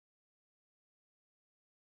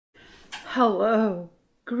Hello,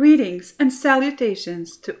 greetings and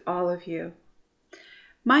salutations to all of you.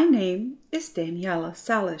 My name is Daniela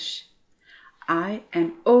Salish. I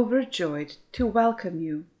am overjoyed to welcome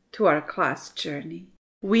you to our class journey.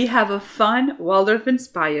 We have a fun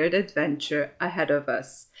Waldorf-inspired adventure ahead of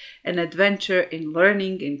us, an adventure in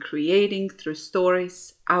learning and creating through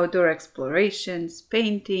stories, outdoor explorations,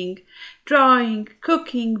 painting, drawing,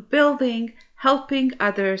 cooking, building, helping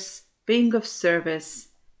others, being of service,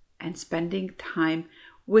 and spending time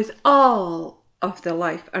with all of the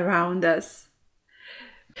life around us.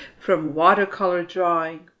 From watercolor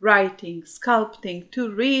drawing, writing, sculpting, to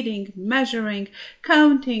reading, measuring,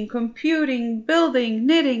 counting, computing, building,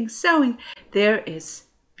 knitting, sewing, there is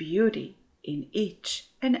beauty in each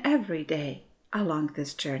and every day along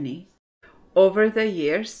this journey. Over the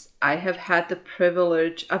years, I have had the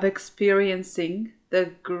privilege of experiencing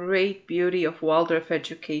the great beauty of Waldorf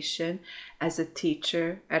education as a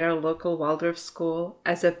teacher at our local Waldorf school,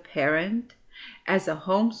 as a parent, as a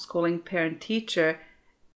homeschooling parent-teacher.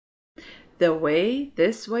 The way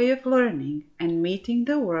this way of learning and meeting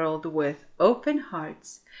the world with open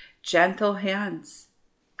hearts, gentle hands,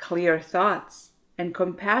 clear thoughts, and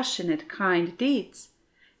compassionate, kind deeds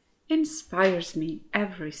inspires me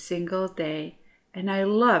every single day, and I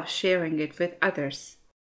love sharing it with others.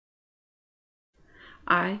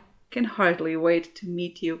 I can hardly wait to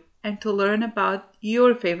meet you and to learn about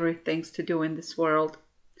your favorite things to do in this world,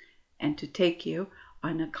 and to take you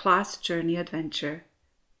on a class journey adventure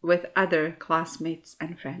with other classmates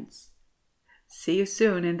and friends. See you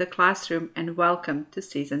soon in the classroom, and welcome to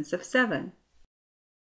Seasons of 7.